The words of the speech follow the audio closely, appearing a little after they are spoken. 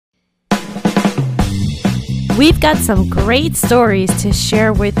We've got some great stories to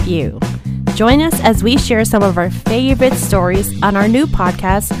share with you. Join us as we share some of our favorite stories on our new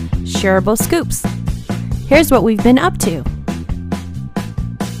podcast, Shareable Scoops. Here's what we've been up to.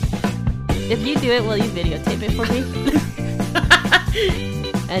 If you do it, will you videotape it for me?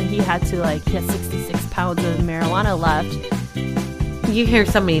 And he had 66 pounds of marijuana left. You hear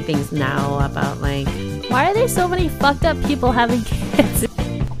so many things now about why are there so many fucked up people having kids?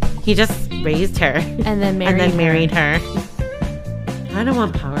 He just raised her And then married her. I don't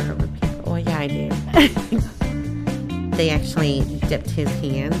want power over people. Well, yeah, I do. They actually dipped his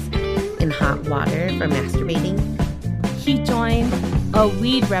hands in hot water for masturbating. He joined a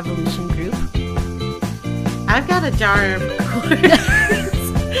weed revolution group. I've got a jar of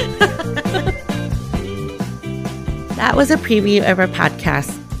That was a preview of our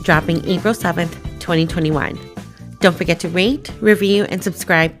podcast dropping April 7th, 2021. Don't forget to rate, review, and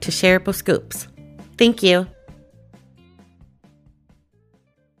subscribe to Shareable Scoops. Thank you.